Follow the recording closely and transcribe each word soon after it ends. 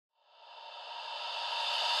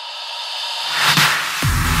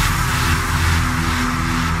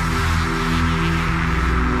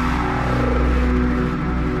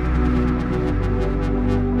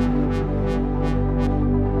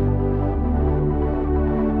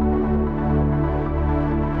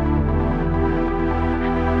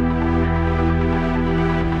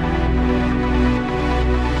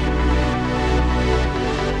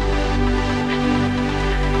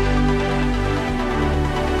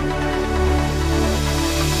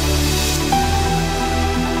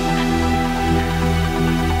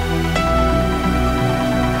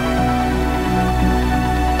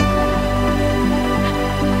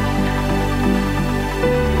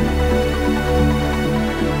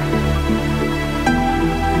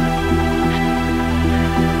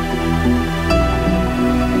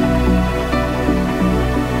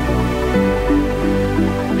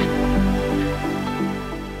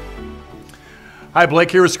Hi,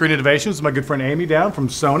 Blake here with Screen Innovations. My good friend Amy down from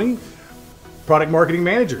Sony, Product Marketing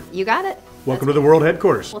Manager. You got it. Welcome to the world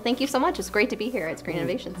headquarters. Well, thank you so much. It's great to be here at Screen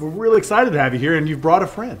Innovations. We're really excited to have you here, and you've brought a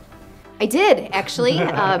friend. I did, actually.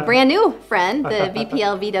 A brand new friend, the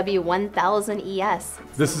VPL VW1000ES.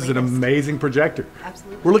 This is an amazing projector.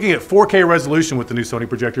 Absolutely. We're looking at 4K resolution with the new Sony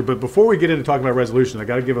projector, but before we get into talking about resolution, I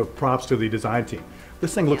got to give a props to the design team.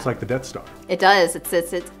 This thing looks like the Death Star. It does.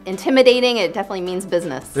 It's intimidating. It definitely means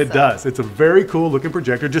business. It does. It's a very cool looking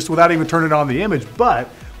projector, just without even turning on the image, but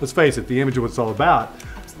let's face it, the image is what it's all about.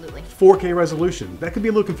 Absolutely. 4K resolution. That could be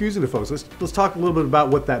a little confusing to folks. Let's talk a little bit about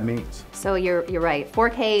what that means. So you're right.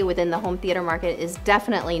 4K within the home theater market is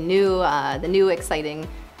definitely new, the new exciting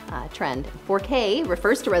trend. 4K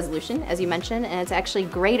refers to resolution, as you mentioned, and it's actually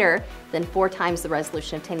greater than 4 times the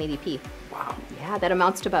resolution of 1080p. Wow. Yeah, that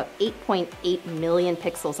amounts to about 8.8 million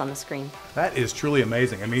pixels on the screen. That is truly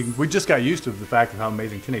amazing. I mean, we just got used to the fact of how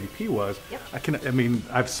amazing 1080p was. Yep. I mean,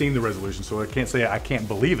 I've seen the resolution, so I can't say I can't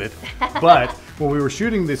believe it. But when we were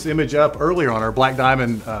shooting this image up earlier on our Black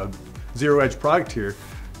Diamond Zero Edge product here,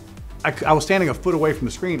 I was standing a foot away from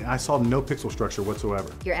the screen and I saw no pixel structure whatsoever.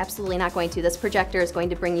 You're absolutely not going to. This projector is going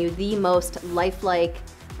to bring you the most lifelike,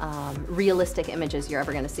 realistic images you're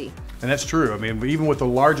ever going to see. And that's true. I mean, even with the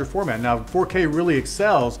larger format. Now, 4K really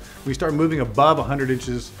excels when you start moving above 100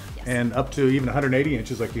 inches and up to even 180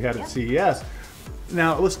 inches like you had at CES.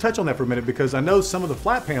 Now, let's touch on that for a minute because I know some of the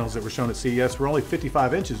flat panels that were shown at CES were only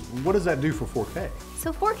 55 inches. What does that do for 4K?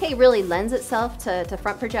 So 4K really lends itself to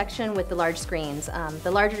front projection with the large screens. The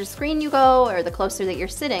larger the screen you go, or the closer that you're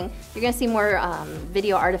sitting, you're going to see more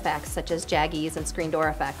video artifacts such as jaggies and screen door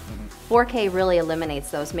effect. 4K really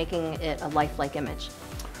eliminates those, making it a lifelike image.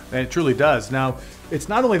 And it truly does. Now, it's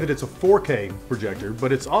not only that it's a 4K projector,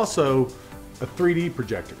 but it's also a 3D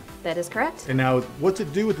projector. That is correct. And now, what's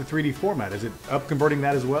it do with the 3D format? Is it up converting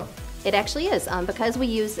that as well? It actually is. Because we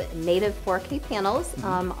use native 4K panels,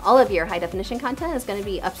 all of your high definition content is going to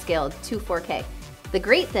be upscaled to 4K. The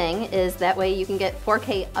great thing is that way you can get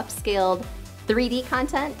 4K upscaled 3D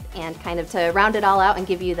content, and kind of to round it all out and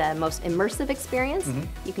give you the most immersive experience,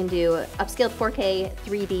 you can do upscaled 4K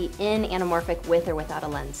 3D in anamorphic with or without a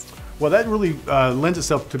lens. Well, that really lends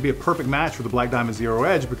itself to be a perfect match for the Black Diamond Zero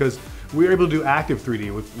Edge because we're able to do active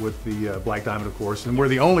 3D with the Black Diamond, of course, and we're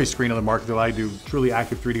the only screen on the market that allows you to do truly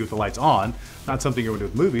active 3D with the lights on. Not something you're going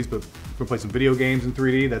to do with movies, but we can play some video games in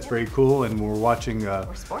 3D. That's very cool, and we're watching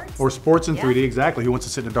or sports in 3D. Exactly. Who wants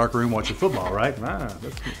to sit in a dark room watching football, right? That's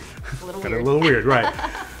kind of a little weird, right?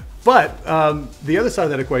 But the other side of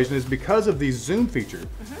that equation is because of the zoom feature,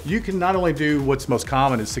 you can not only do what's most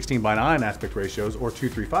common is 16:9 aspect ratios or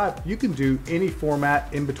 2:3:5, you can do any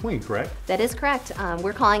format in between, correct? That is correct.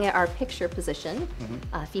 We're calling it our picture position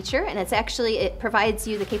feature, and it provides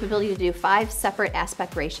you the capability to do 5 separate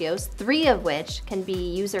aspect ratios, 3 of which can be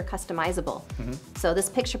user customizable. So this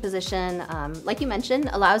picture position, like you mentioned,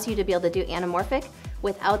 allows you to be able to do anamorphic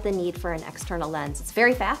without the need for an external lens. It's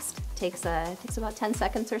very fast. Takes about 10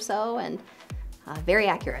 seconds or so, and very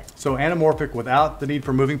accurate. So anamorphic without the need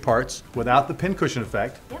for moving parts, without the pincushion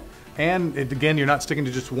effect. Yep. And again, you're not sticking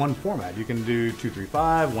to just one format. You can do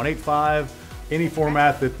 2:3:5, 1:8:5, any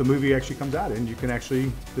format that the movie actually comes out in, you can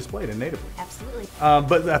actually display it in natively. Absolutely.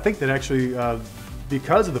 But I think that actually,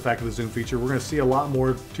 because of the fact of the zoom feature, we're going to see a lot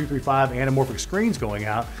more 2:3:5 anamorphic screens going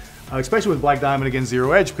out, especially with Black Diamond against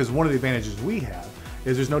Zero Edge, because one of the advantages we have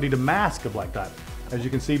is there's no need to mask a Black Diamond. As you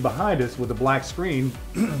can see behind us with the black screen,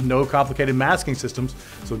 no complicated masking systems.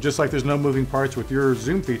 So just like there's no moving parts with your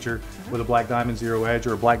zoom feature with a Black Diamond Zero Edge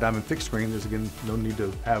or a Black Diamond fixed screen, there's again no need to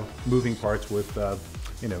have moving parts with, with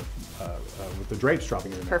the drapes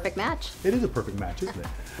dropping in there. Perfect match. It is a perfect match, isn't it?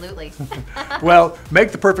 Absolutely. Well,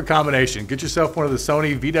 make the perfect combination. Get yourself one of the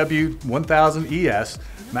Sony VW1000ES,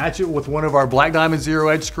 match it with one of our Black Diamond Zero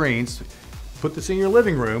Edge screens. Put this in your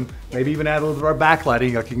living room, maybe even add a little bit of our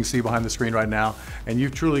backlighting like you can see behind the screen right now, and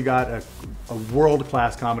you've truly got a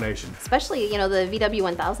world-class combination. Especially, the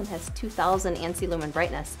VW1000 has 2000 ANSI lumen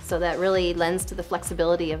brightness, so that really lends to the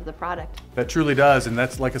flexibility of the product. That truly does, and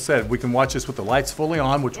that's, like I said, we can watch this with the lights fully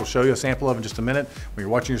on, which we'll show you a sample of in just a minute. When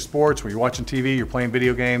you're watching your sports, when you're watching TV, you're playing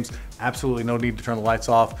video games, absolutely no need to turn the lights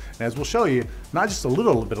off. And as we'll show you, not just a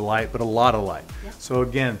little bit of light, but a lot of light. Yep. So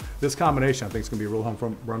again, this combination I think is going to be a real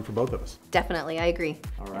home run for both of us. Definitely, I agree.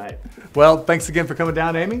 All right. Well, thanks again for coming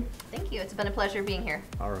down, Amy. Thank you. It's been a pleasure being here.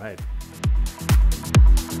 All right.